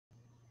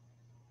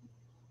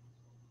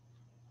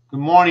Good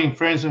morning,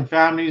 friends and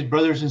families,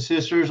 brothers and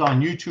sisters on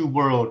YouTube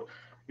world.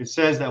 It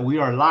says that we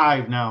are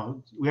live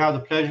now. We have the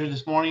pleasure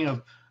this morning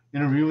of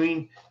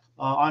interviewing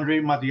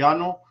Andrei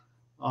Martyanov.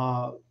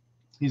 Uh,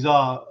 he's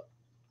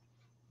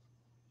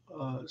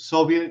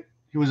Soviet.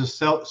 He was a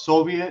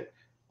Soviet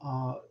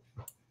uh,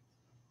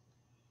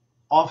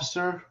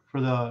 officer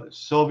for the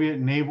Soviet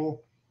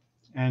naval,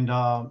 and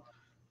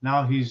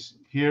now he's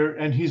here.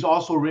 And he's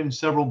also written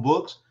several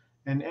books.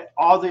 And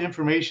all the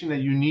information that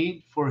you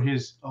need for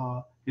his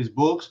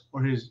books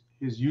or his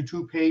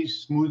YouTube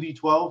page, Smoothie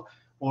 12,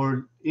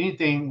 or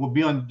anything will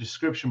be on the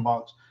description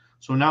box.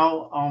 So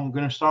now I'm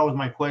going to start with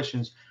my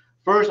questions.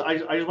 First, I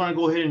just want to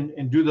go ahead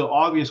and do the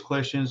obvious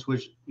questions,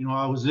 which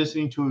I was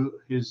listening to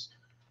his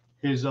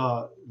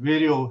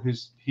video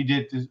he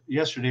did this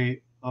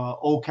yesterday,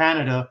 "Oh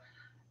Canada,"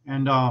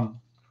 and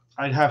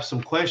I'd have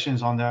some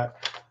questions on that.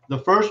 The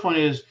first one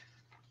is,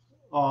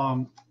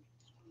 um,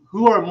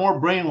 who are more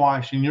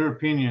brainwashed in your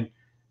opinion?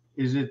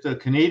 Is it the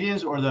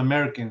Canadians or the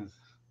Americans?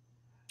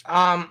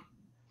 Um,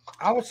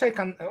 I would say,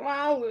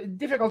 well,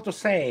 difficult to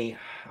say.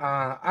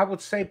 I would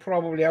say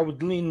probably I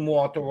would lean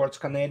more towards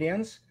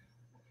Canadians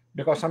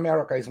because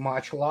America is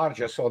much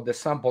larger, so the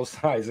sample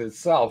size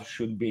itself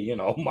should be,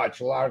 much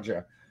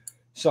larger.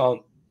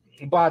 So,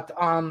 but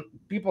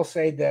people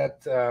say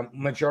that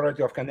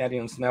majority of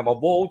Canadians never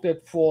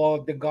voted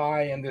for the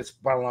guy in this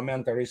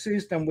parliamentary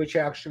system, which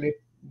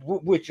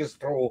is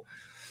true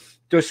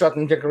to a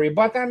certain degree.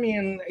 But I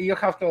mean, you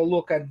have to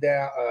look at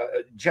the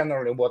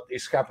generally what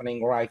is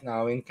happening right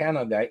now in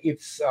Canada.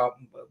 It's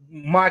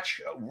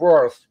much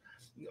worse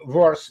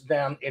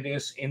than it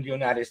is in the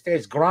United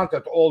States.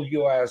 Granted, all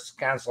U.S.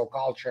 cancel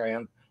culture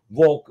and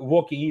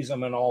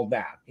wokeism and all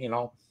that,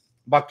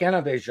 but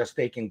Canada is just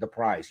taking the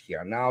prize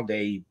here. Now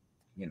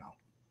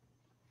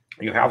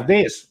you have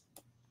this.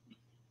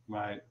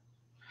 Right.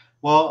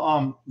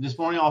 Well, this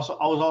morning I was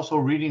also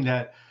reading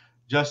that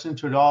Justin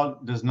Trudeau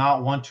does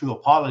not want to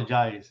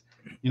apologize.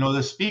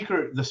 The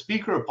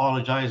speaker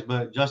apologized,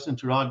 but Justin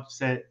Trudeau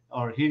said,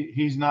 or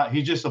he's not.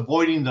 He's just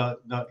avoiding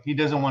he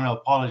doesn't want to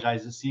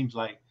apologize. It seems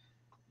like.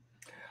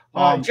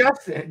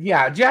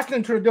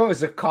 Justin Trudeau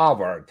is a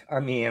coward. I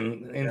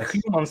mean, in Yes.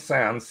 human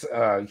sense,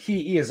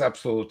 he is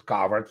absolute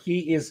coward.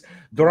 He is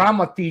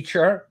drama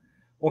teacher,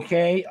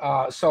 okay,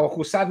 so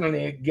who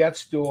suddenly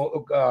gets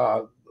to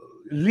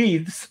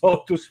lead,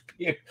 so to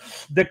speak,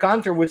 the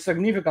country with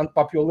significant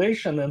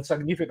population and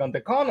significant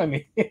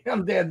economy.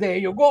 And there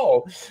you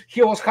go.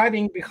 He was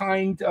hiding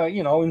behind,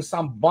 in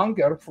some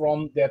bunker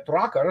from the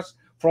truckers,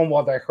 from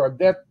what I heard.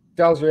 That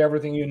tells you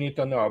everything you need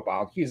to know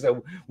about. He's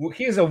a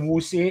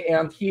wussy,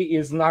 and he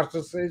is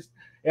narcissist,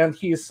 and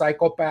he is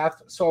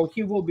psychopath. So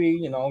he will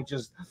be,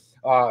 just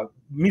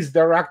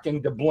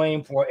misdirecting the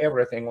blame for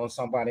everything on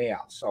somebody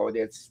else. So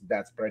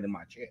that's pretty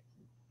much it.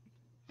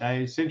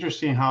 It's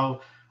interesting how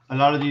a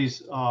lot of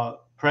these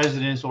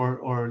presidents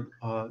or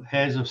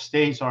heads of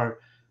states are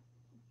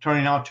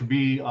turning out to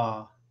be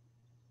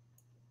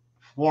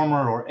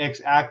former or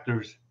ex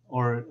actors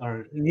or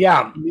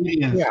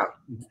comedians. Yeah.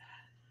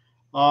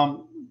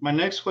 My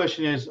next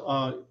question is: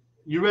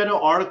 you read an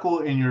article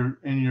in your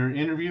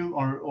interview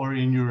or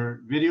in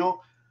your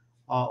video,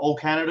 "Oh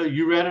Canada."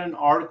 You read an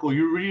article.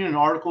 You're reading an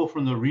article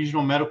from the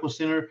Regional Medical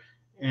Center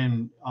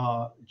in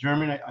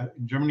Germany.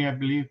 Germany, I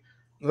believe.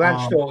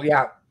 That's true.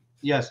 Yeah.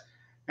 Yes,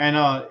 and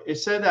it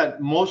said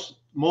that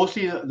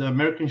mostly the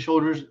American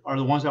soldiers are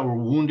the ones that were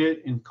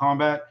wounded in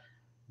combat.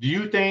 Do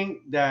you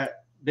think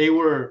that they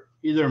were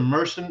either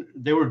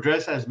they were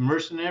dressed as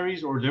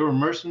mercenaries, or they were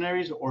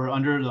mercenaries, or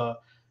under the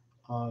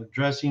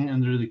dressing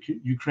under the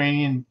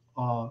Ukrainian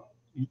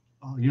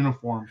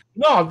uniform?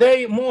 No,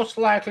 they most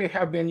likely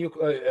have been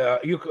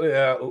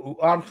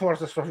armed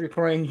forces of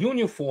Ukraine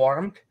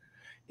uniformed,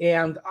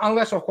 and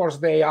unless, of course,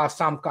 they are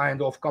some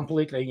kind of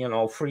completely,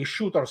 free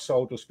shooter,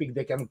 so to speak,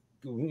 they can,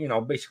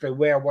 basically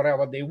wear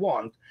whatever they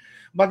want.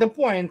 But the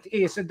point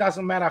is, it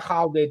doesn't matter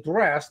how they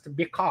dressed,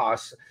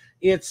 because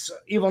it's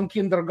even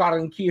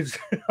kindergarten kids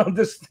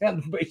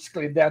understand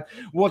basically that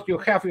what you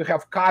have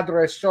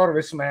cadre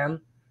servicemen,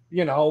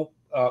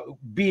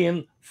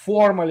 being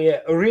formally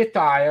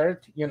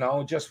retired,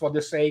 just for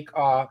the sake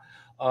of,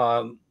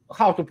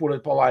 how to put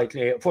it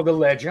politely, for the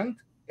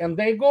legend. And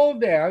they go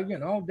there,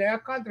 they are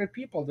country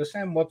people. The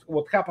same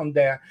what happened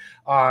there.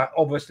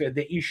 Obviously,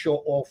 the issue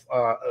of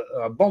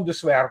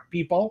Bundeswehr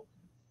people,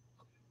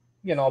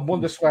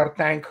 Bundeswehr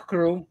tank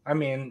crew. I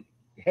mean,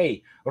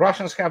 hey,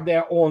 Russians have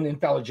their own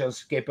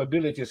intelligence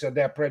capabilities, and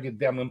they're pretty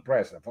damn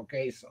impressive.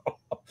 Okay, so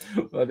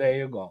well, there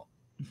you go.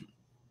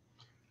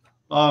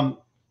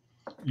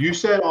 You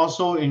said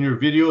also in your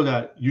video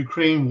that the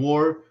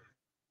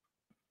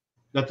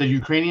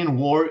Ukrainian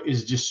war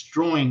is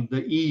destroying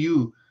the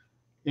EU.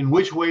 In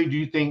which way do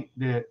you think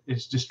that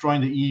it's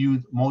destroying the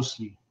EU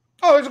mostly?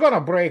 Oh, it's going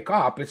to break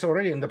up. It's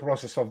already in the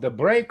process of the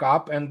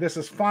breakup. And this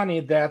is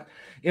funny that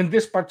in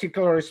this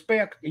particular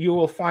respect, you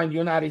will find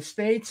United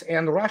States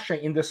and Russia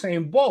in the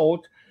same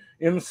boat,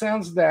 in the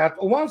sense that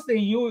once the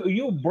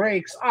EU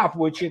breaks up,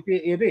 which it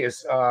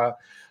is,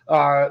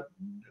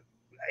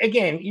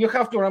 again, you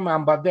have to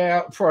remember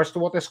the first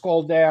what is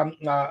called the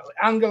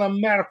Angela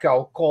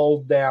Merkel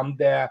called them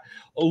the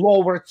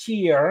lower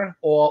tier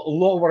or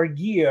lower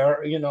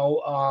gear,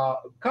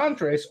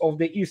 countries of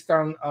the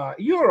Eastern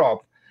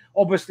Europe.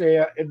 Obviously,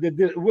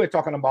 we're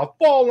talking about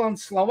Poland,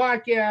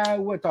 Slovakia,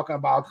 we're talking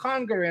about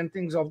Hungary and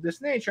things of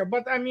this nature.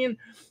 But I mean,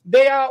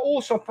 they are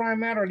also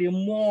primarily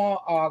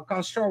more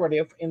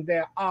conservative in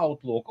their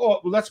outlook,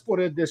 or let's put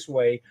it this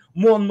way,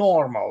 more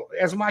normal.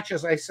 As much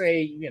as I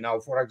say,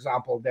 for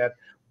example, that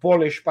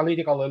Polish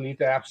political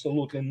elite are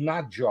absolutely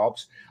nut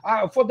jobs.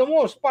 For the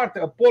most part,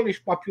 the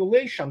Polish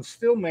population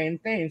still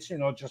maintains,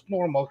 just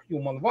normal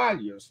human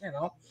values,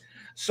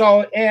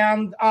 So,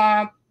 and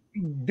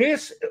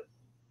this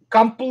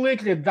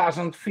completely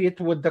doesn't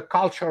fit with the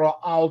cultural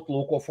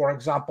outlook of, for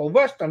example,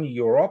 Western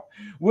Europe,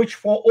 which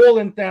for all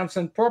intents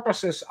and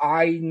purposes,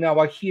 I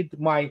never hit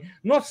my,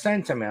 not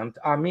sentiment,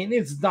 I mean,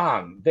 it's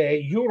done.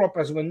 The Europe,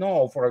 as we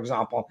know, for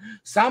example,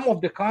 some of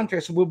the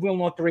countries we will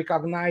not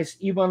recognize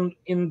even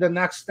in the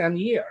next 10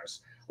 years,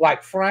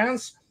 like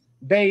France.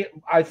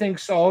 I think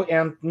so,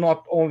 and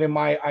not only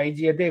my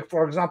idea, they,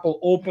 for example,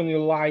 openly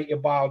lie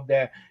about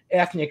the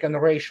ethnic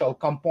and racial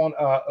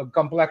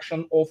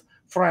complexion of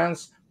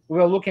France.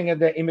 We're looking at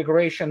the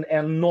immigration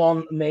and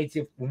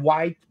non-native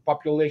white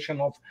population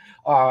of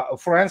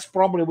France,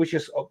 probably, which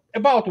is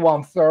about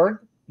 1/3,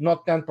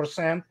 not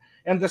 10%.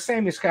 And the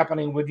same is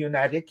happening with the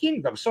United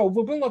Kingdom. So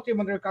we will not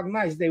even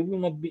recognize, they will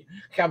not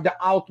have the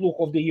outlook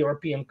of the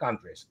European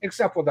countries,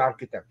 except for the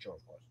architecture,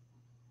 of course.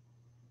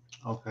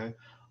 Okay.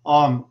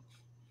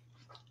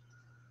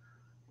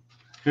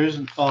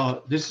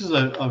 This is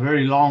a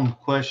very long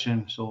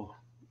question, so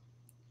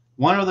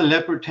one of the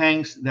Leopard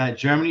tanks that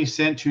Germany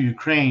sent to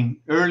Ukraine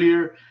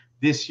earlier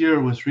this year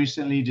was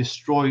recently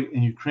destroyed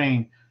in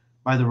Ukraine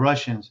by the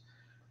Russians.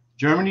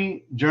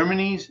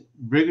 Germany's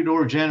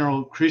Brigadier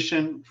General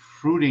Christian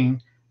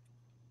Fruting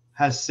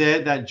has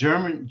said that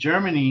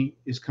Germany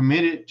is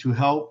committed to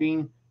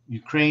helping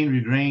Ukraine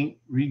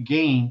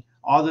regain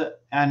all the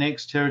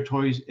annexed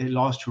territories it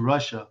lost to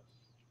Russia.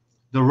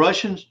 The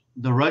Russians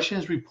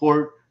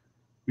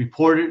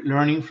reported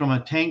learning from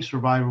a tank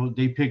survivor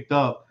they picked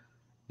up.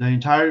 The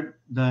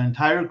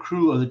entire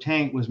crew of the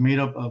tank was made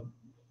up of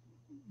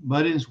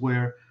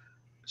Buttonswear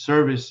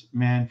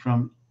servicemen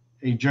from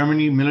a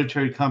Germany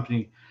military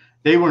company.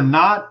 They were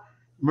not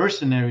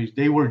mercenaries.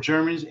 They were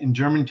Germans in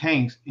German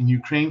tanks in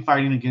Ukraine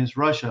fighting against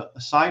Russia.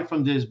 Aside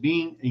from this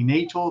being a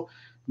NATO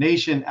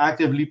nation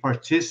actively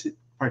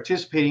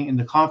participating in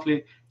the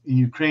conflict in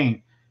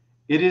Ukraine,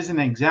 it is an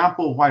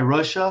example of why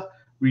Russia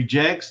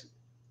rejects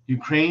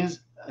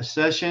Ukraine's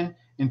accession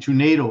into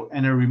NATO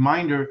and a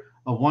reminder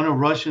of one of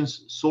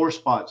Russia's sore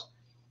spots.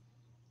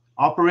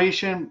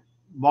 Operation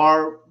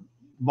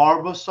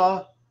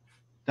Barbarossa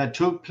that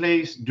took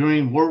place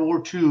during World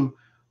War II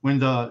when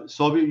the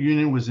Soviet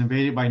Union was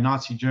invaded by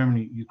Nazi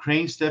Germany.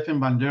 Ukraine's Stefan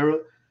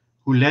Bandera,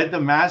 who led the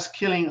mass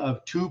killing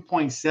of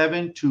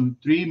 2.7 to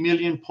 3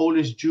 million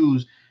Polish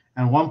Jews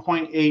and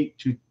 1.8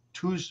 to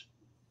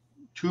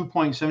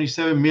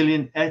 2.77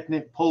 million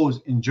ethnic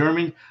Poles in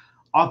German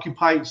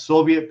occupied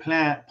Soviet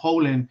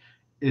Poland,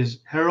 is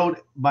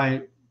heralded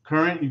by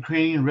current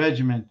Ukrainian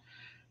regiment.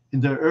 In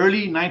the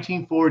early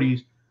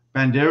 1940s,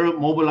 Bandera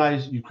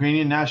mobilized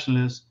Ukrainian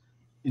nationalists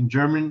in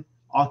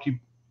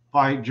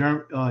German-occupied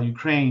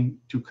Ukraine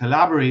to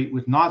collaborate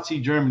with Nazi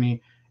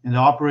Germany in the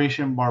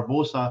Operation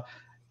Barbarossa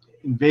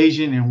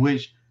invasion, in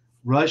which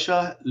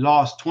Russia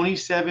lost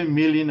 27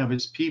 million of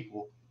its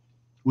people.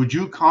 Would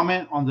you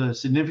comment on the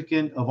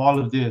significance of all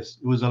of this?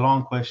 It was a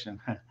long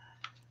question.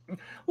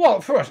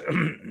 Well, first,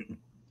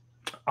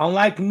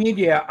 unlike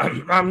media,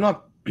 I'm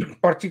not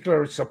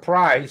particularly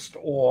surprised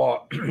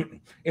or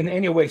in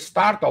any way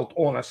startled,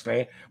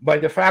 honestly, by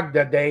the fact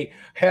that they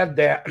had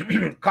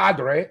the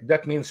cadre,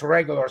 that means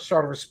regular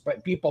service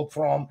people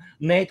from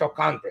NATO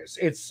countries.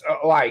 It's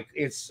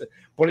it's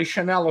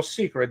Polichinello's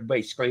secret,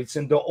 basically. It's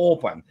in the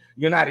open.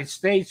 United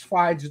States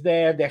fights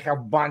there. They have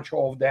a bunch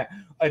of the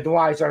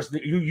advisors,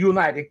 the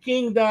United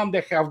Kingdom.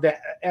 They have the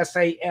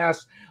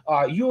SAS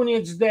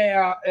units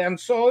there. And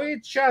so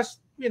it's just,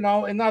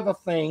 another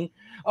thing.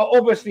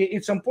 Obviously,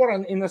 it's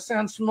important in a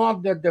sense,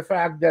 not that the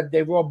fact that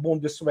they were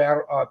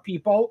Bundeswehr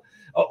people,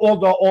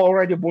 although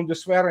already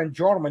Bundeswehr in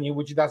Germany,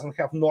 which doesn't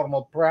have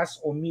normal press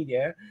or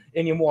media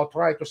anymore,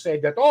 try to say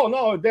that, oh,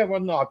 no, they were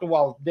not.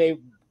 Well, they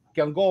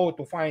can go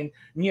to find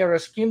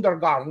nearest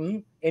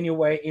kindergarten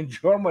anyway in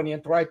Germany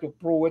and try to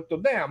prove it to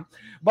them.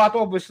 But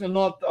obviously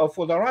not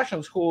for the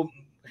Russians, who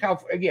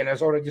have, again,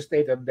 as already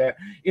stated, the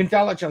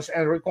intelligence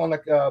and recon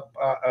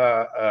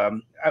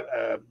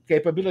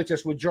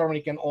capabilities which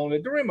Germany can only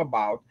dream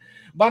about.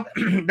 But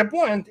the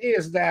point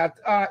is that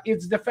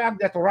it's the fact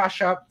that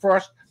Russia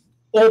first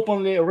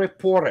openly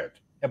reported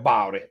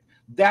about it.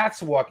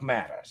 That's what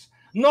matters.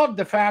 Not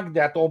the fact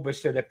that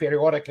obviously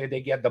periodically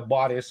they get the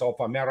bodies of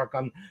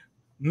American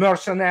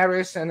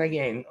mercenaries. And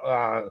again,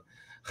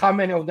 How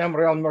many of them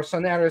real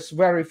mercenaries?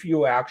 Very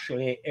few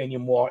actually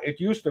anymore. It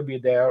used to be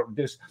there,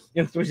 this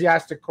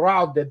enthusiastic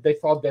crowd that they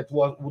thought that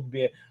would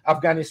be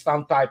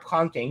Afghanistan type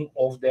hunting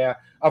of the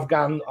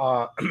Afghan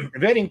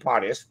wedding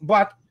parties.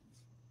 But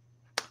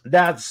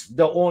that's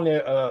the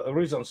only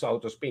reason, so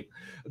to speak,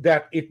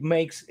 that it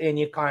makes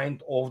any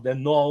kind of the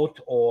note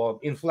or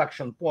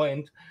inflection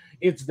point.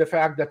 It's the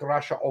fact that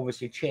Russia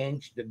obviously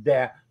changed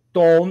the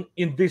tone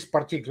in this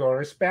particular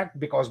respect,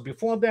 because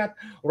before that,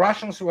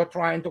 Russians were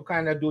trying to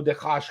kind of do the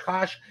hush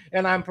hush,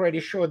 and I'm pretty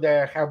sure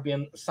there have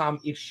been some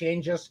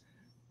exchanges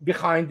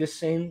behind the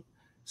scene.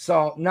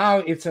 So now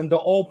it's in the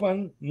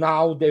open.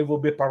 Now they will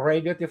be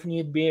paraded if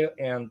need be.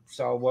 And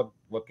so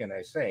what can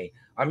I say?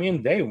 I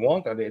mean, they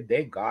wanted it,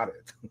 they got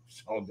it.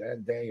 So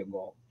there you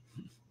go.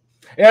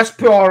 As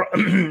per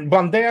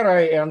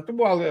Bandera, and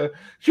well,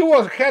 he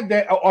had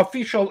the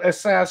official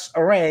SS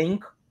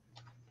rank.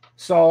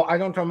 So I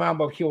don't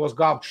remember if he was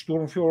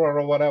Sturmführer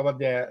or whatever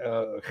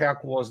the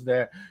heck was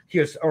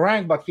his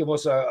rank, but he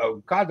was a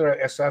cadre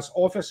SS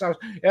officer,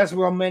 as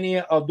were many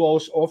of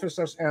those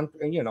officers, and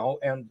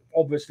and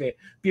obviously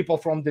people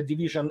from the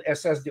division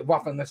SS, the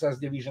Waffen SS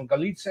division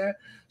Galicia.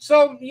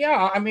 So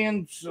yeah, I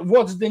mean,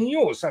 what's the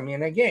news? I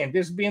mean, again,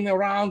 this has been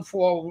around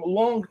for a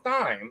long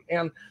time,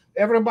 and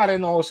everybody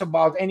knows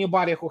about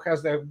anybody who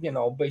has the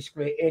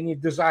basically any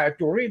desire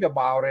to read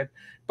about it.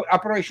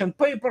 Operation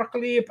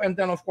Paperclip, and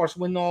then of course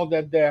we know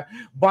that the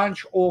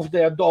bunch of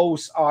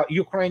those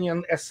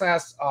Ukrainian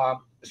SS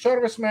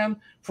servicemen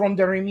from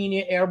the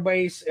Rimini Air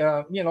Base,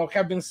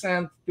 have been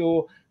sent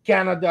to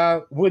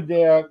Canada with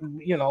the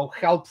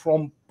help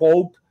from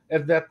Pope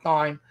at that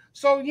time.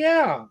 So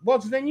yeah,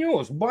 what's the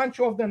news? Bunch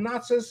of the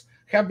Nazis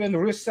have been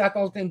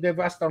resettled in the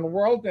Western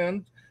world,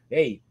 and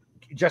hey,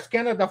 just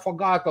Canada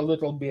forgot a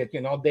little bit,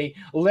 they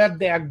let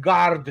their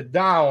guard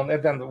down,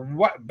 and then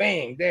what?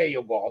 Bang! There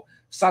you go.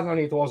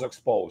 Suddenly it was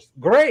exposed.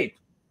 Great,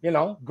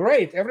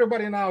 great.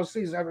 Everybody now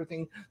sees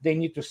everything they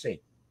need to see.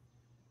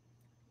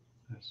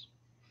 Yes.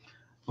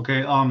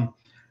 Okay.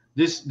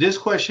 This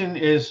question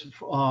is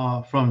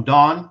from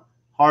Don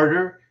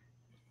Harder.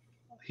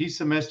 He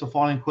submits the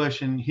following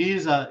question. He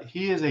is a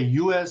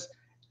U.S.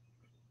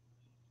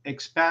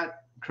 expat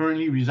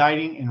currently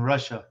residing in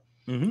Russia.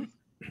 Mm-hmm.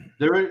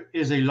 There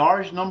is a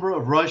large number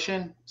of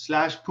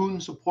Russian/Putin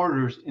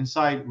supporters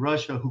inside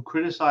Russia who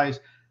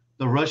criticize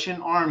the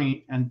Russian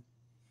army and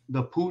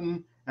the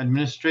Putin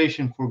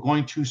administration for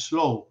going too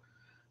slow.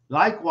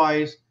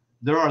 Likewise,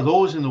 there are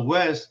those in the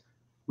West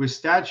with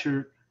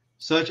stature,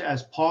 such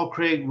as Paul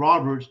Craig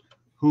Roberts,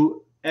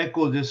 who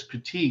echo this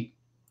critique,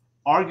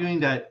 arguing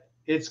that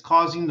it's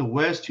causing the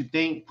West to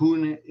think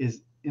Putin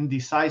is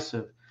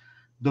indecisive.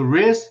 The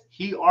risk,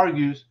 he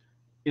argues,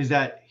 is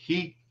that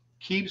he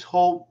keeps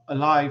hope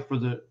alive for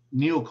the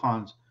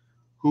neocons,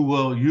 who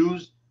will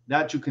use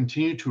that to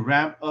continue to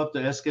ramp up the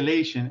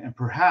escalation and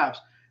perhaps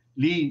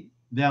lead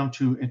them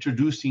to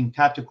introducing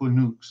tactical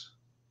nukes.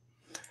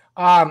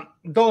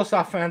 Those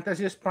are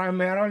fantasies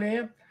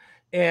primarily,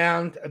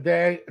 and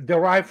they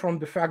derive from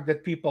the fact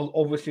that people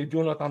obviously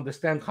do not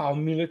understand how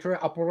military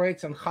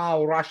operates and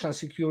how Russian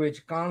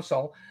Security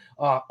Council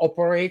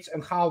operates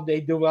and how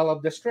they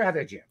develop the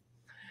strategy.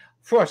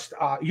 First,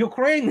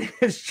 Ukraine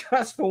is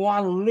just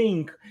one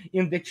link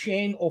in the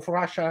chain of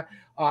Russia,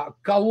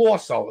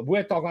 colossal.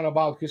 We're talking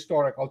about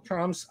historical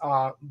terms,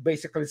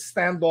 basically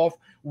standoff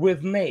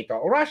with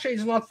NATO. Russia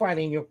is not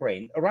fighting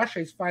Ukraine. Russia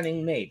is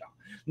fighting NATO.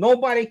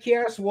 Nobody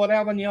cares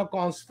whatever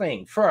neocons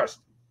think.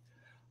 First,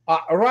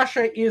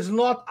 Russia is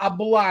not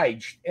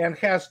obliged and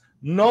has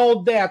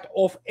no debt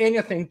of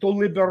anything to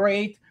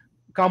liberate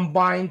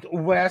combined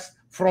West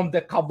from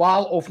the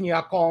cabal of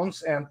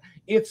neocons, and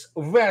its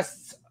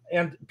West's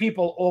and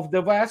people of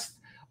the West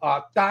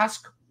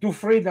task to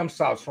free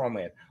themselves from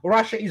it.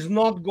 Russia is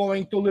not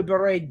going to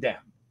liberate them.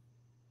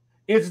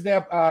 It's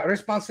the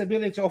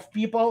responsibility of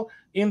people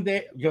in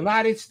the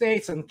United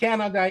States and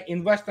Canada,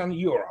 in Western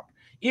Europe.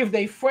 If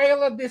they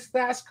fail at this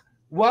task,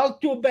 well,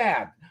 too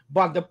bad.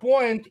 But the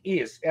point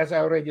is, as I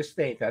already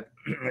stated,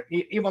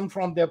 even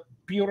from the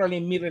purely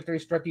military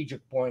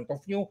strategic point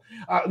of view,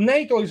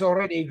 NATO is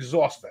already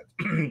exhausted.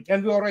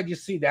 And we already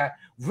see the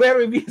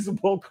very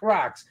visible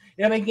cracks.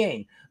 And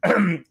again,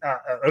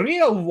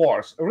 real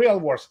wars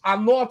are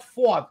not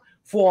fought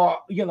for,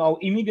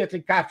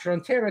 immediately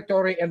capturing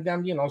territory and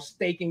then,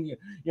 staking,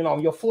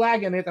 your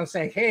flag in it and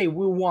saying, hey,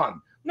 we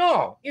won.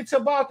 No, it's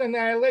about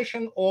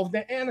annihilation of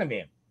the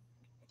enemy.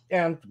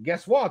 And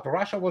guess what?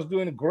 Russia was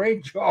doing a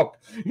great job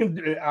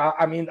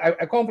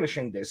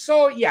accomplishing this.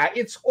 So, yeah,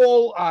 it's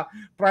all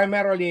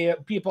primarily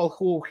people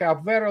who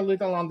have very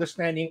little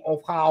understanding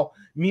of how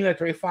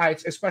military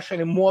fights,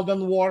 especially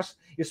modern wars,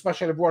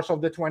 especially wars of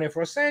the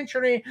 21st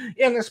century,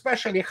 and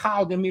especially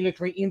how the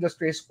military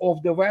industries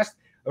of the West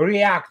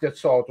reacted,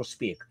 so to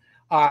speak.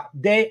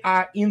 They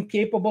are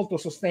incapable to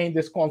sustain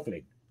this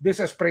conflict. This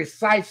is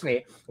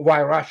precisely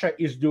why Russia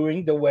is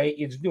doing the way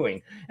it's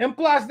doing. And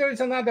plus, there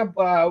is another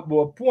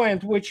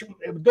point which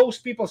those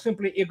people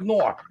simply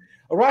ignore.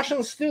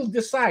 Russians still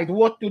decide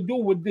what to do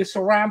with this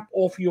ramp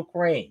of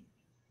Ukraine.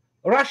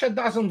 Russia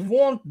doesn't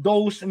want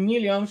those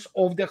millions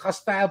of the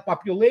hostile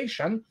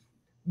population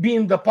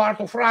being the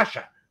part of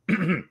Russia.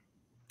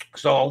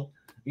 So,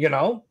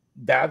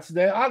 that's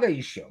the other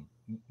issue.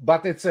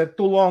 But it's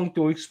too long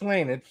to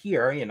explain it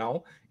here,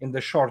 in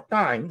the short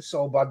time.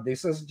 So, but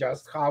this is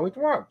just how it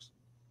works.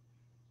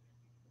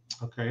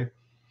 Okay.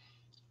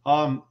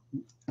 Um,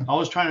 I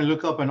was trying to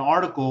look up an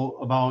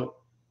article about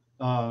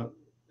uh,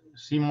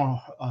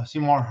 Seymour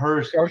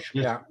Hersh.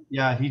 Yeah.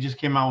 Yeah, he just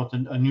came out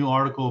with a new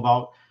article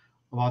about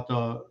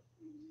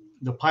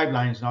the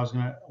pipelines,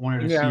 and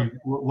wanted to Yeah. see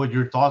what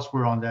your thoughts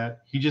were on that.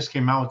 He just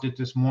came out with it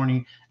this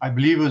morning. I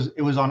believe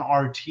it was on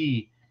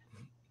RT.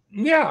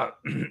 Yeah,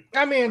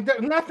 I mean,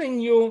 nothing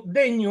new.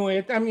 They knew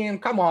it. I mean,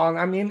 come on.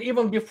 I mean,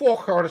 even before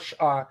Hirsch,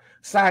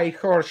 Cy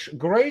Hirsch,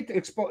 great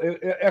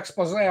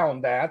expose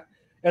on that,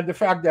 and the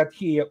fact that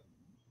he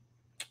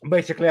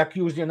basically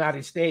accused the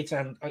United States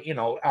and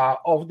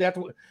of that.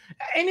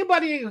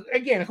 Anybody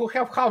again who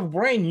have half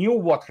brain knew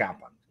what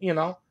happened.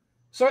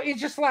 So it's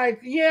just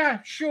like,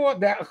 yeah, sure,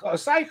 the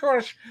Cy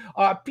Hirsch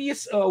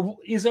piece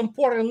is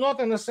important,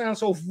 not in the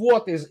sense of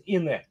what is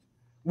in it,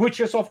 which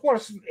is, of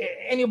course,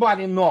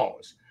 anybody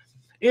knows.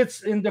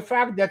 It's in the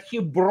fact that he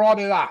brought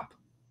it up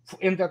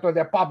into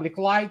the public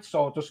light,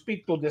 so to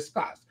speak, to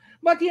discuss.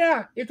 But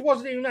yeah, it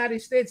was the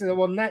United States, it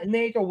was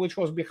NATO which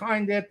was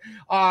behind it.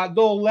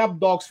 Though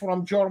lapdogs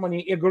from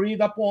Germany agreed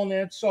upon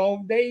it,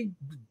 so they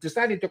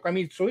decided to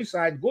commit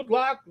suicide. Good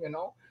luck,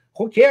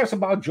 Who cares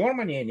about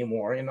Germany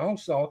anymore,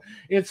 So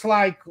it's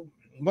like,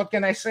 what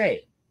can I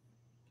say?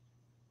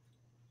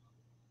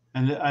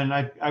 And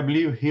I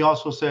believe he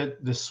also said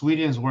the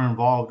Swedes were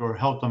involved or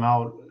helped them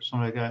out,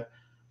 something like that.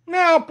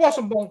 No,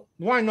 possible.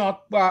 Why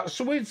not?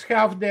 Swedes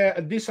have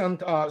the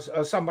decent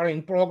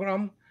submarine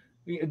program.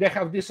 They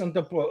have decent,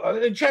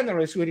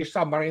 generally Swedish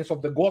submarines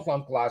of the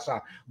Gotland class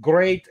are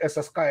great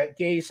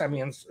SSKs, I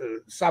mean,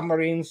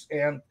 submarines.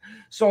 And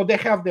so they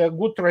have the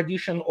good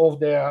tradition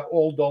of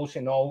all those,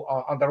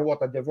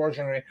 underwater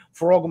diversionary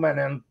frogmen.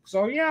 And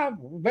so, yeah,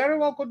 very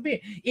well could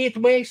be. It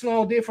makes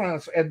no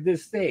difference at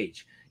this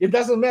stage. It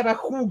doesn't matter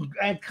who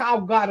and how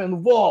got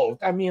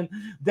involved. I mean,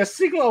 the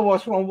signal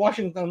was from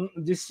Washington,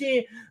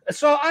 D.C.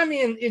 So, I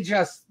mean, it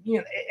just,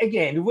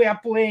 again, we are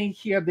playing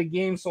here the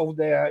games of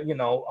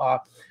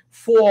the,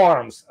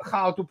 forms,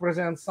 how to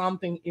present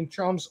something in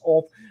terms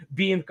of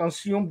being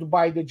consumed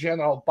by the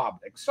general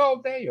public. So,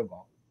 there you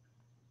go.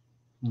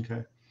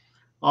 Okay.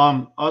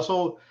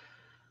 Also,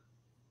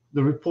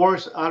 the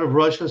reports out of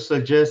Russia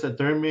suggest that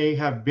there may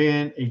have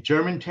been a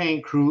German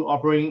tank crew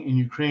operating in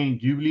Ukraine.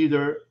 Do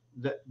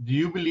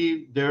you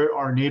believe there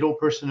are NATO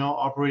personnel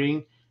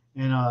operating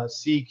in a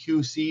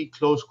CQC,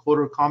 close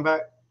quarter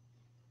combat?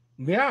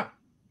 Yeah,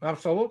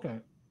 absolutely.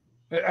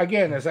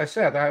 Again, as I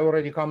said, I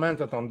already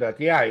commented on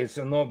that. Yeah, it's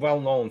a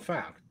well-known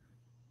fact.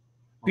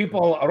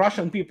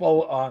 Russian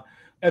people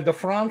at the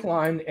front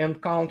line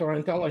and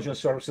counterintelligence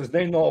services,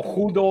 they know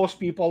who those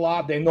people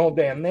are. They know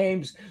their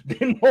names.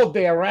 They know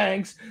their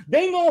ranks.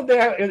 They know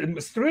their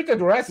street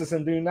addresses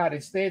in the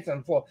United States.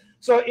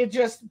 So it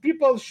just,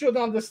 people should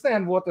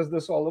understand what is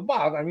this all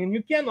about. I mean,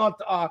 you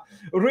cannot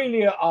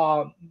really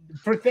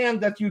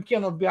pretend that you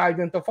cannot be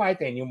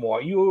identified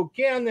anymore. You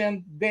can,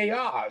 and they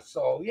are.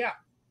 So, yeah.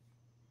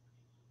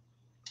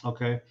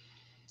 Okay.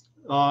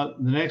 The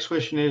next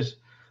question is,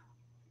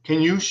 can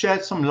you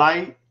shed some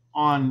light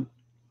on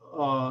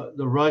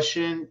the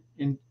Russian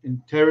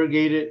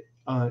interrogated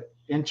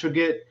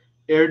intricate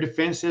air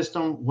defense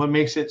system? What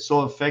makes it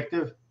so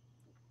effective?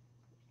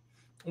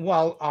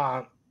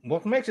 Well,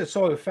 what makes it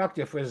so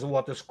effective is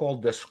what is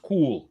called the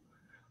school.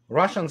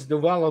 Russians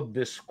developed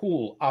this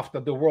school after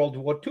the World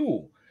War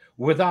II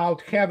without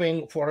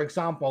having, for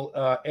example,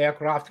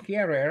 aircraft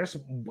carriers,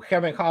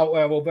 having,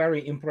 however,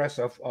 very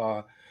impressive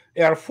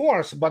air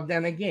force. But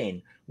then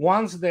again,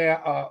 once the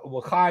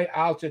high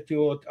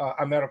altitude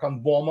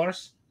American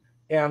bombers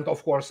and,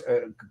 of course,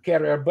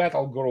 carrier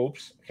battle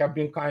groups have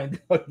been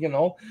kind of,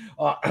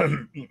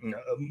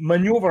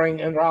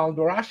 maneuvering around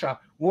Russia,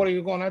 what are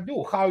you going to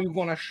do? How are you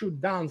going to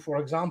shoot down, for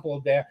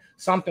example,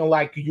 something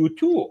like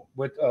U-2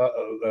 with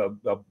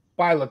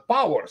pilot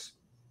powers?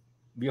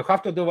 You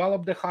have to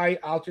develop the high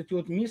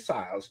altitude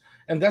missiles.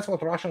 And that's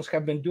what Russians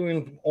have been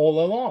doing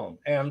all along.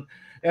 And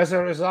as a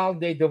result,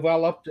 they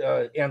developed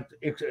and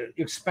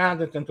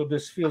expanded into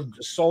this field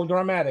so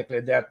dramatically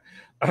that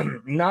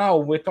now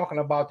we're talking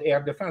about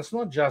air defense,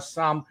 not just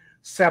some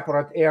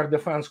separate air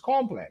defense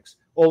complex,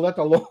 or let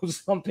alone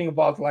something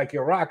about like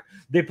Iraq.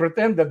 They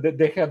pretend that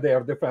they had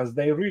air defense.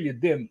 They really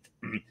didn't.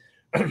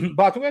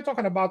 But we're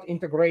talking about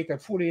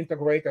fully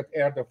integrated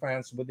air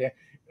defense with the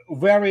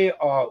very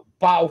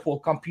powerful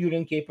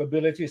computing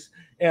capabilities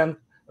and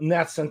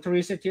net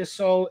centricity.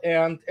 So,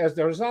 and as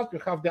the result, we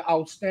have the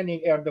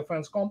outstanding air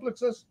defense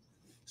complexes.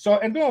 So,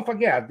 and don't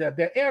forget that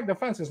the air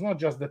defense is not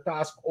just the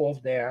task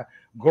of the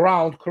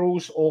ground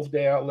crews of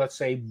the, let's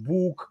say,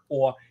 Buk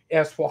or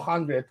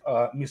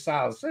S-400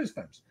 missile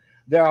systems.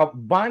 There are a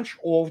bunch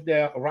of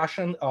the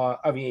Russian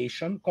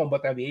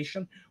combat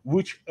aviation,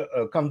 which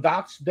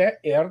conducts the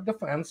air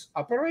defense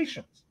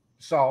operations.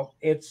 So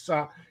it's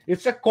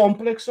a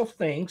complex of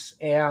things,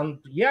 and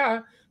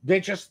yeah, they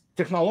just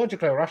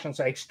technologically Russians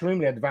are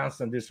extremely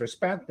advanced in this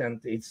respect, and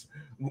it's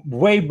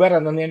way better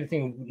than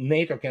anything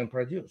NATO can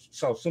produce.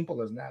 So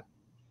simple as that.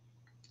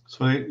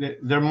 So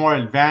they're more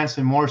advanced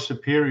and more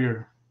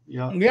superior.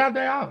 Yeah. Yeah,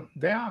 they are.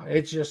 They are.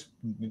 It's just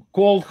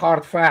cold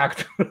hard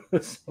fact.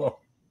 So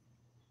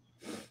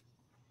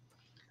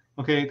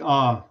Okay.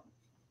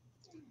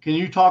 Can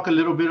you talk a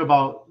little bit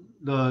about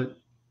the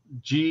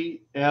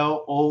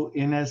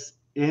GLONASS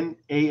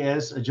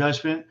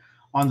adjustment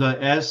on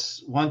the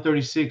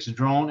S-136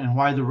 drone and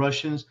why the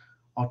Russians'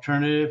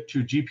 alternative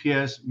to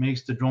GPS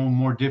makes the drone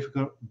more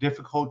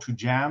difficult to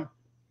jam?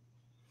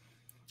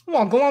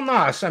 well,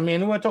 GLONASS. I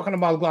mean, we're talking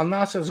about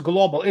GLONASS as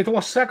global. It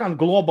was second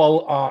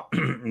global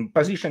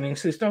positioning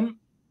system.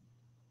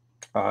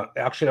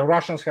 Actually,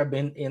 Russians have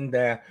been in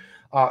the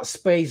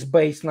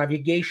space-based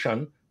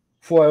navigation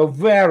for a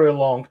very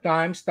long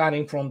time,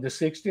 starting from the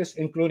 60s,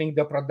 including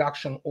the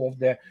production of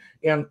the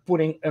and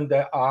putting in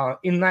the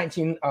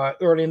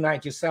early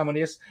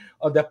 1970s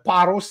the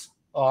Parus,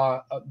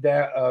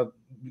 the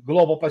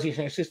global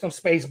positioning system,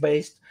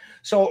 space-based.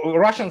 So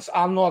Russians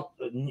are not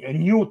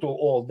new to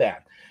all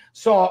that.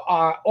 So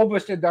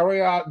obviously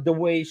there are the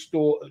ways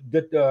to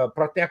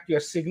protect your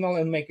signal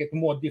and make it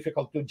more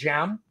difficult to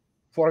jam,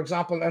 for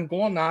example, and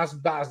GLONASS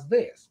does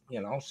this,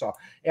 so,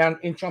 and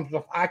in terms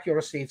of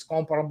accuracy, it's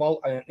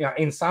comparable.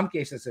 In some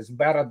cases, it's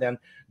better than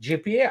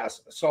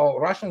GPS. So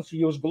Russians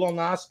use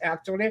GLONASS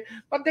actually,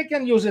 but they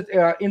can use it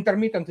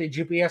intermittently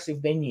GPS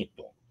if they need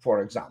to,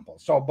 for example.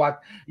 So, but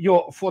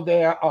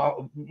there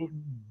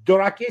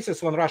are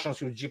cases when Russians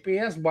use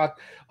GPS, but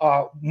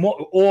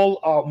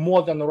all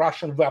modern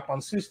Russian weapon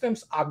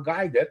systems are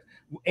guided.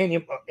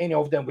 Any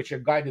of them which are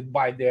guided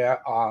by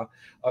their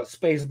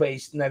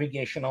space-based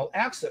navigational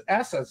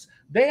assets,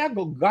 they are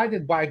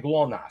guided by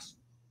GLONASS.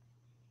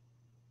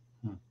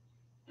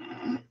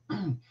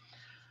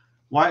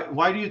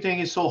 Why do you think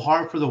it's so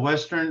hard for the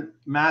Western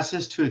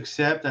masses to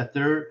accept that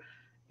there,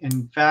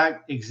 in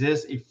fact,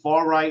 exists a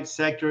far-right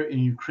sector in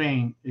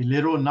Ukraine, a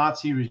literal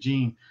Nazi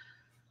regime?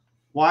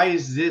 Why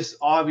is this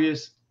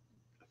obvious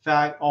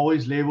fact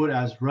always labeled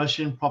as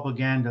Russian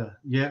propaganda?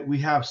 Yet we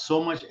have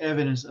so much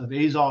evidence of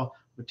Azov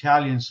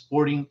battalions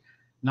sporting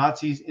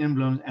Nazis'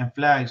 emblems and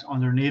flags on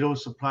their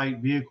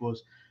NATO-supplied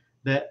vehicles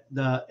that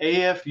the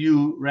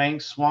AFU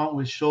ranks swamped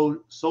with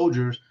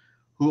soldiers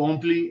who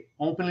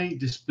openly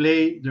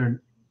display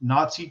their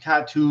Nazi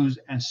tattoos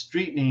and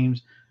street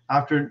names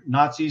after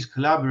Nazis'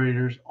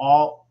 collaborators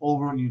all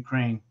over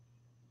Ukraine.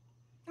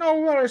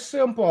 No, very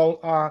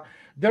simple.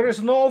 There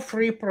is no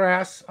free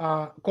press,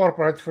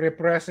 corporate free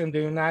press in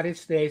the United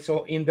States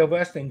or in the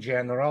West in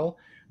general.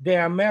 They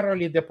are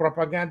merely the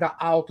propaganda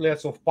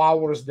outlets of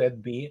powers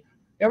that be.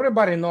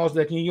 Everybody knows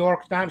that New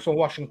York Times or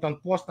Washington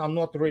Post are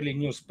not really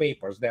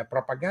newspapers. They're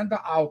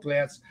propaganda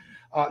outlets.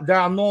 There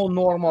are no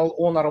normal,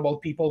 honorable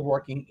people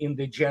working in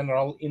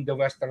the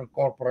Western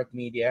corporate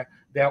media.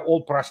 They're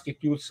all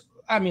prostitutes.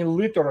 I mean,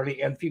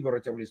 literally and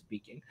figuratively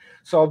speaking.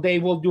 So they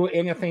will do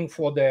anything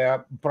for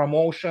their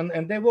promotion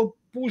and they will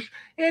push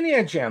any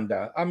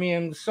agenda. I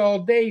mean, so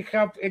they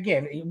have,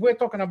 again, we're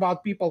talking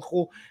about people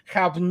who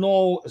have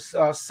no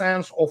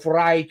sense of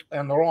right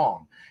and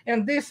wrong.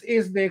 And this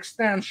is the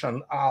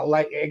extension,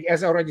 like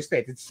as I already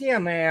stated,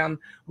 CNN,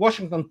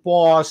 Washington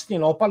Post,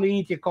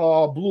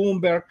 Politico,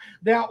 Bloomberg,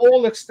 they are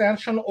all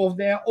extension of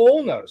their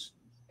owners.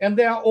 And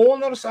their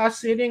owners are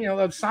sitting,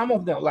 some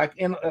of them, like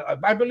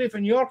I believe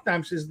in New York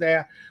Times is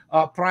their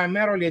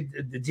primarily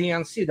the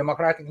DNC,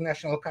 Democratic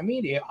National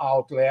Committee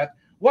outlet.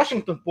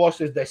 Washington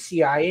Post is the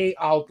CIA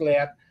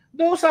outlet.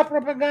 Those are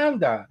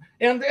propaganda.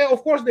 And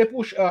of course they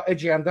push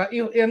agenda.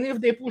 And if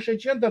they push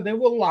agenda, they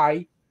will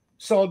lie.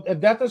 So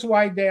that is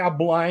why they are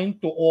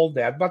blind to all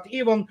that. But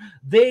even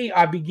they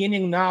are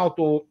beginning now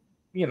to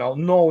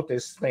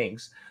notice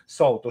things,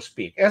 so to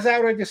speak. As I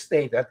already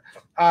stated,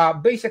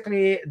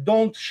 basically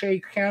don't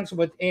shake hands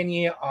with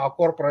any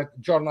corporate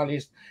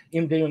journalist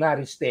in the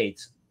United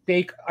States.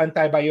 Take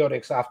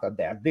antibiotics after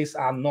that. These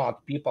are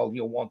not people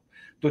you want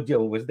to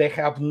deal with. They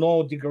have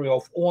no degree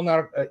of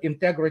honor,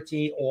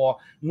 integrity, or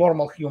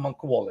normal human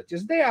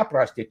qualities. They are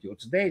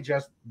prostitutes. They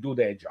just do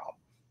their job.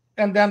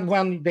 And then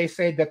when they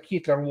say that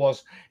Hitler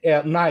was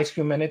a nice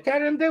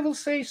humanitarian, they will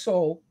say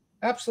so.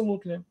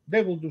 Absolutely.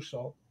 They will do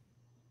so.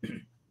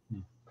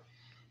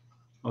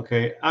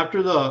 Okay.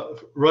 After the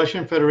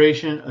Russian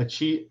Federation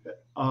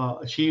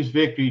achieves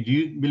victory, do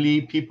you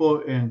believe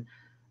people in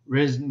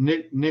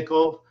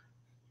Reznikov,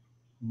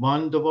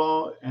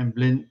 Bondoval, and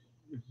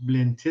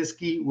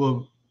Blintisky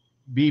will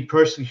be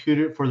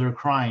persecuted for their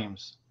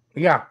crimes?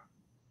 Yeah.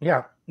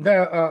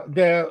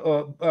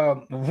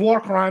 The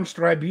War Crimes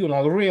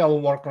Tribunal, real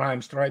War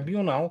Crimes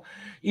Tribunal,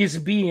 is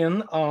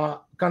being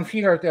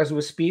configured as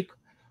we speak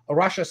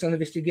Russia's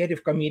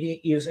investigative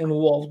committee is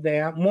involved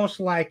there. Most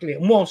likely,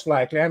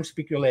 I'm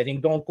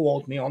speculating, don't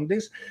quote me on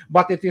this,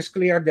 but it is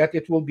clear that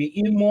it will be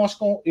in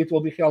Moscow, it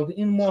will be held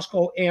in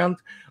Moscow, and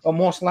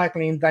most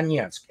likely in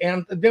Donetsk.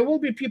 And there will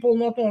be people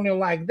not only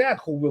like that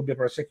who will be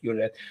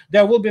persecuted,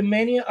 there will be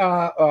many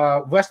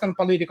Western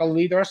political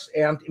leaders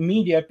and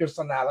media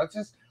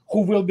personalities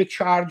who will be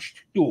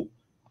charged too.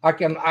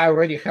 I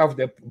already have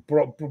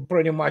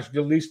pretty much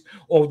the list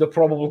of the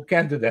probable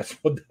candidates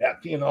for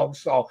that,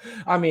 So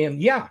I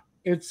mean, yeah,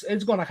 it's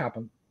going to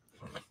happen.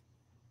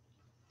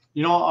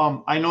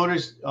 I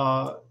noticed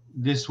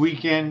this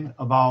weekend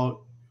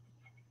about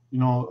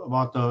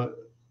the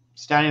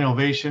standing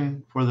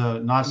ovation for the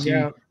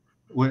Nazi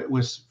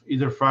was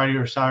either Friday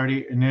or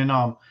Saturday, and then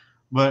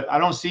but I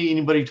don't see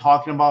anybody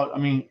talking about. I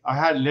mean, I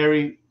had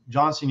Larry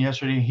Johnson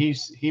yesterday. And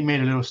he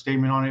made a little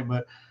statement on it,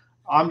 but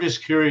I'm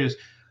just curious.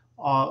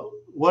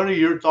 What are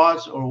your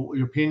thoughts or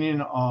your opinion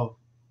of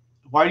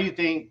why do you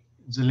think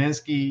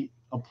Zelensky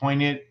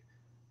appointed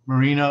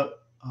Marina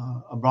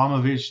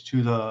Abramovich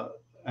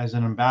as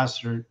an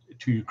ambassador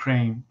to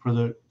Ukraine for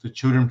the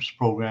children's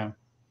program?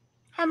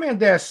 I mean,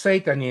 they're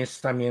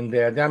Satanists. I mean,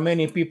 there are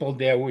many people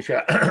there which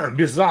are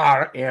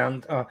bizarre,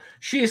 and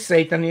she's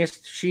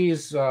Satanist.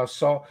 She's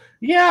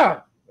yeah.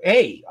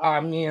 Hey,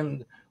 I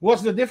mean,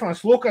 what's the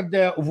difference? Look at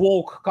the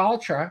woke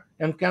culture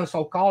and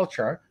cancel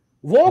culture.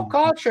 Woke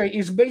culture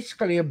is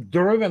basically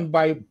driven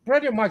by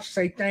pretty much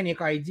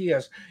satanic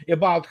ideas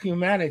about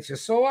humanity.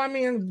 So, I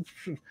mean,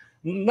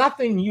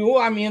 nothing new.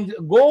 I mean,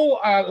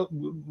 go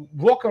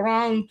walk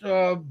around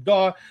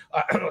the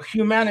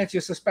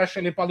humanities,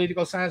 especially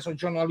political science or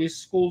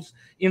journalist schools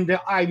in the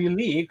Ivy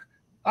League.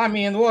 I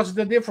mean, what's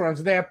the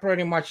difference? They're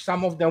pretty much,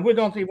 some of them, we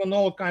don't even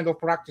know what kind of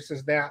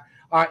practices they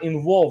are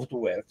involved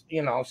with,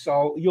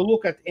 So you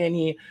look at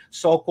any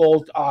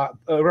so-called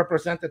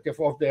representative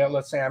of the,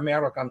 let's say,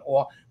 American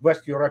or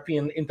West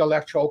European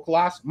intellectual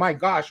class, my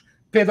gosh,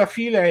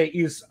 pedophilia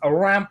is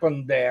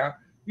rampant there.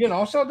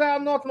 So they are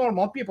not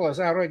normal people, as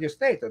I already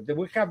stated.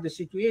 We have the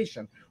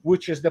situation,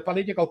 which is the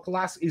political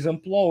class is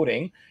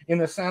imploding in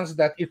the sense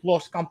that it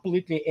lost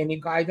completely any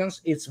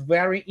guidance. It's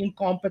very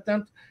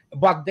incompetent,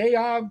 but they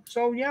are.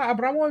 So, yeah,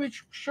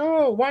 Abramovich,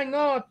 sure, why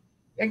not?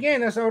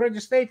 Again, as I already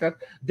stated,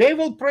 they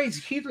will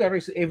praise Hitler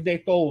if they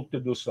told to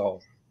do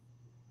so.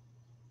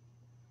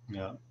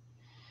 Yeah.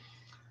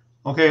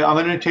 Okay, I'm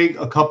going to take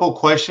a couple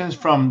questions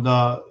from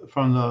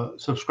the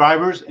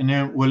subscribers, and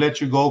then we'll let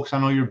you go because I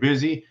know you're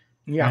busy.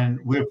 Yeah. And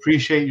we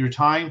appreciate your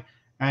time.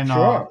 And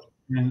sure.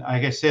 And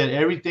like I said,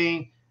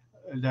 everything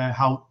that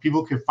how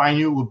people can find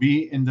you will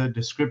be in the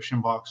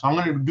description box. So I'm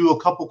going to do a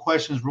couple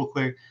questions real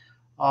quick.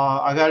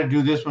 I got to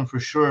do this one for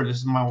sure. This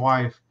is my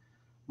wife.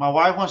 My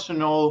wife wants to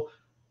know,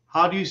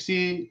 how do you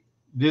see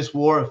this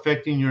war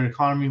affecting your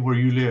economy where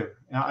you live?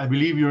 I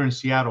believe you're in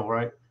Seattle,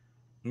 right?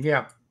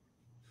 Yeah.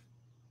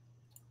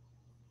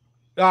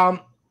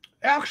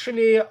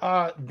 Actually,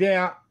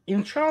 there.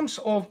 In terms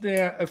of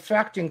the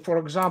affecting, for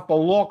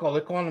example, local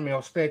economy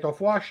of state of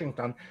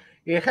Washington,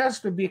 it has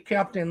to be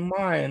kept in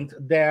mind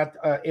that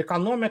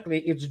economically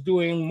it's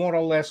doing more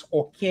or less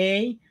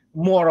okay,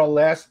 more or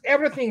less.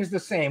 Everything is the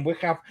same. We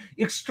have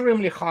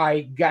extremely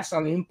high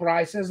gasoline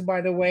prices, by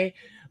the way,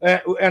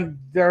 and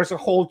there's a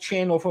whole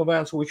chain of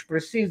events which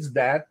precedes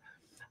that.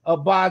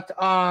 But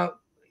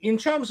in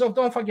terms of,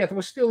 don't forget,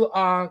 we still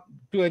are,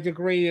 to a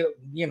degree,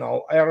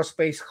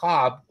 aerospace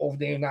hub of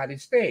the United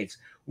States.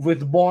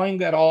 With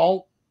Boeing at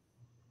all,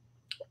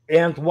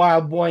 and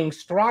while Boeing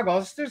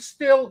struggles, there's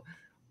still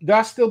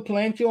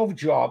plenty of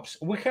jobs.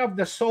 We have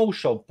the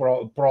social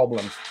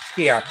problems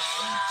here.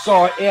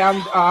 So,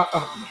 and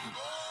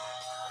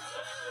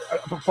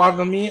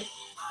pardon me,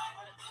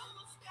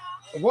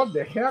 what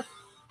the heck?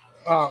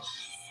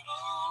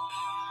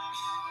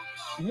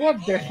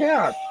 What the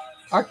heck?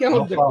 I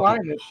cannot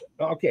decline it.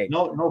 Okay.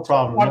 No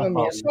problem. Pardon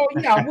me. So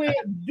yeah, we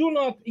do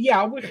not.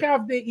 Yeah, we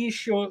have the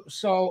issue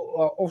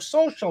of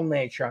social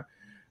nature,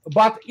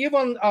 but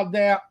even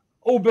the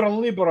uber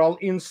liberal,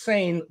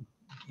 insane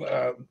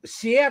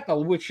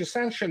Seattle, which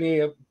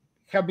essentially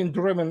have been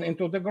driven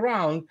into the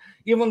ground.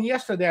 Even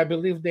yesterday, I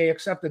believe they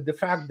accepted the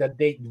fact that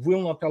they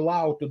will not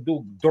allow to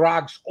do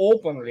drugs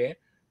openly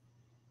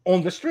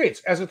on the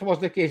streets, as it was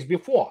the case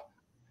before.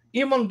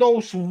 Even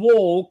those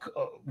woke,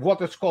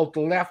 what is called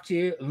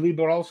lefty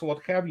liberals,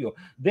 what have you,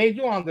 they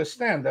do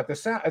understand that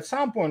at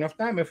some point of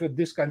time, if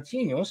this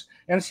continues,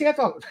 and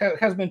Seattle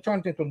has been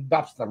turned into a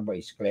dumpster,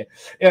 basically,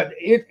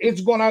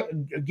 it's going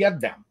to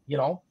get them,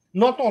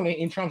 not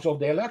only in terms of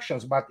the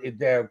elections, but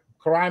the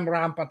crime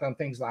rampant and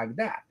things like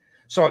that.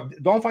 So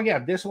don't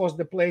forget, this was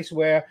the place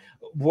where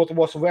what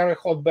was very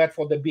hotbed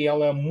for the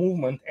BLM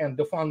movement and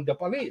defund the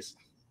police,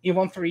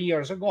 even 3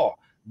 years ago.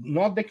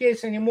 Not the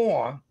case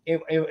anymore.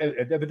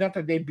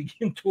 Evidently, they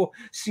begin to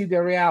see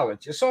the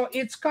reality. So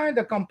it's kind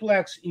of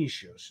complex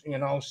issues, you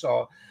know.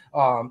 So,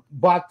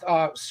 but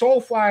so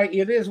far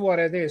it is what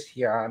it is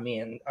here. I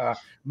mean,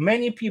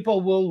 many people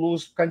will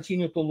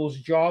continue to lose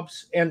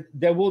jobs, and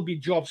there will be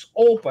jobs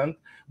opened,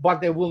 but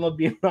there will not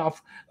be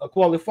enough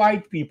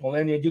qualified people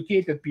and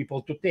educated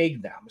people to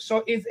take them.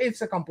 So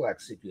it's a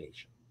complex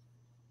situation.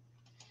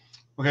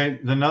 Okay,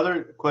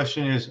 another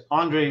question is,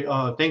 Andre,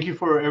 thank you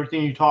for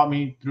everything you taught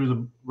me through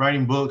the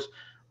writing books.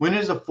 When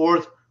is the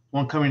fourth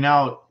one coming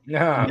out? And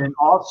Yeah. then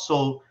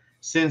also,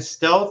 since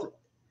stealth,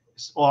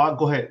 oh, I'll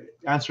go ahead,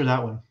 answer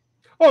that one.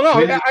 Oh no,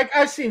 When is,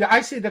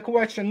 I see the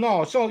question.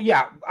 No, so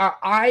yeah,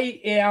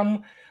 I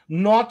am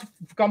not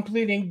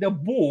completing the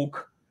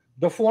book,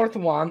 the fourth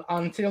one,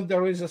 until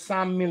there is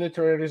some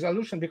military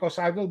resolution, because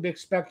I will be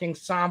expecting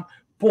some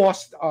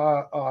post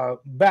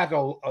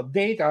battle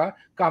data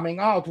coming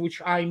out,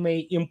 which I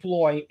may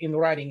employ in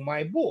writing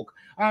my book.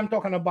 I'm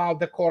talking about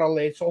the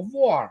correlates of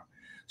war.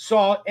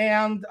 So,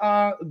 and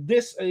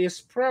this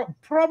is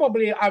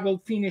probably I will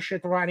finish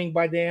it writing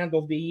by the end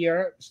of the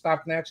year,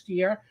 start next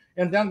year,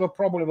 and then we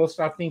probably will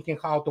start thinking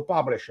how to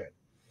publish it.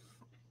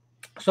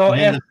 So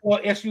and then as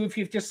for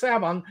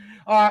SU-57,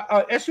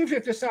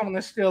 SU-57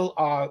 is still,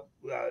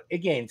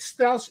 again,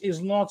 stealth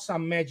is not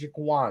some magic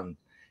wand.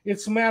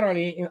 It's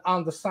merely,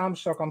 under some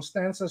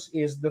circumstances,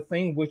 is the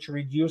thing which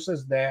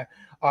reduces the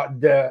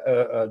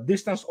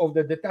distance of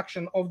the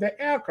detection of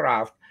the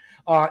aircraft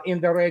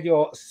in the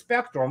radio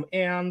spectrum.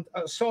 And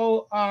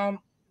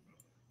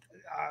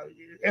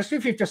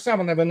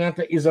SU-57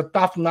 evidently is a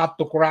tough nut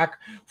to crack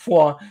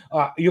for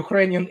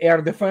Ukrainian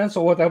air defense,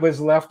 or whatever is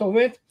left of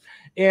it.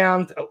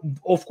 And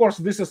of course,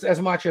 this is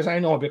as much as I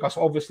know, because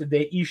obviously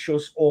the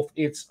issues of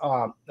its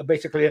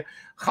basically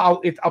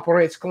how it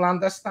operates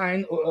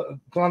clandestine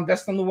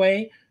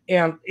way,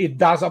 and it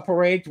does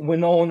operate. We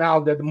know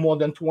now that more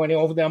than 20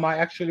 of them are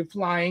actually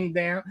flying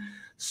there.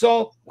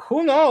 So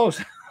who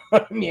knows?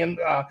 I mean,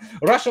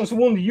 Russians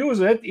wouldn't use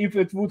it if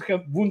it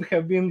wouldn't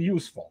have been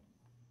useful.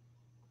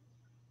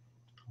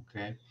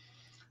 okay,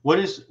 what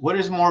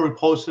is more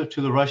repulsive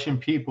to the Russian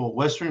people?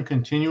 Western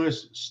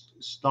continuous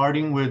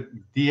starting with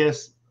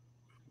DS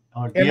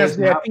or DS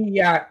NSDAP,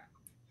 yeah,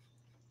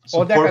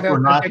 or support for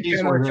decadent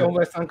Nazis or degeneracy of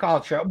Western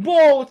culture.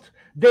 Both,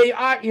 they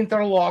are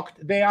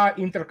interlocked, they are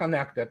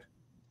interconnected.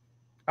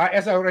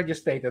 As I already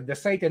stated, the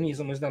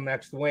Satanism is the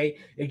next way.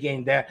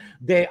 Again,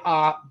 they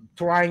are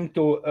trying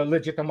to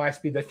legitimize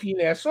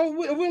pedophilia. So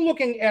we're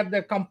looking at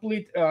the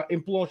complete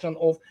implosion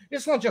of,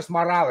 it's not just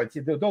morality.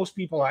 Those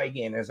people are,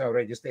 again, as I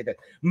already stated,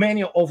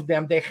 many of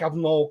them, they have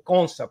no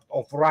concept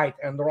of right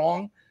and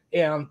wrong,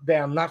 and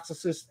they're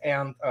narcissists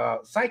and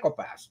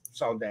psychopaths.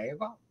 So there you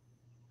go.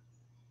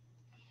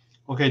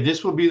 Okay,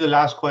 this will be the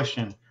last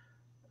question,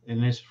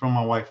 and it's from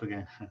my wife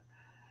again.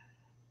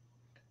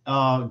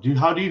 How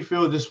do you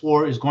feel this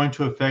war is going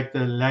to affect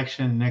the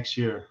election next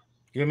year?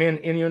 You mean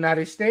in the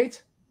United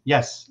States?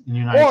 Yes, in the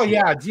United States.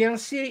 Yeah,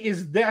 DNC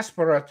is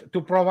desperate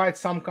to provide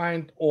some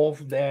kind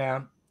of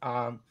the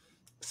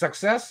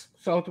success,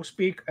 so to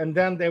speak, and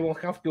then they will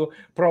have to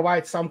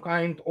provide some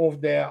kind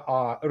of the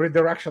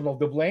redirection of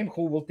the blame.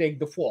 Who will take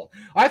the fall?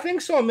 I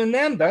think so.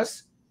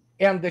 Menendez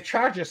and the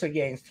charges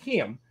against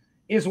him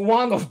is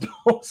one of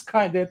those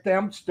kind of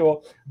attempts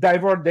to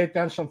divert the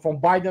attention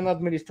from Biden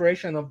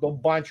administration of the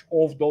bunch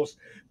of those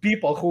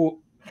people who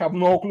have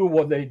no clue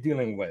what they're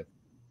dealing with.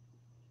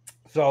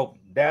 So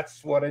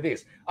that's what it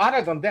is.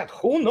 Other than that,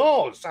 who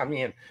knows? I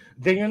mean,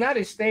 the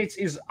United States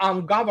is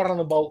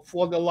ungovernable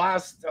for the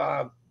last,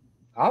 I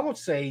would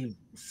say,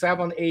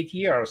 7-8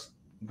 years,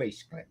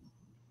 basically.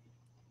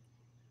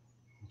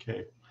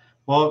 Okay.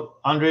 Well,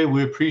 Andre,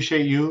 we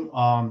appreciate you.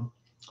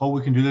 Hope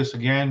we can do this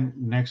again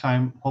next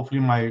time.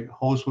 Hopefully, my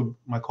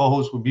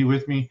co-host will be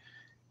with me,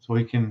 so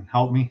he can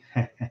help me.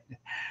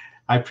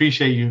 I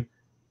appreciate you.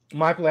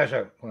 My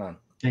pleasure.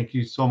 Thank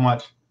you so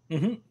much.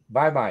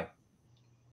 Bye-bye.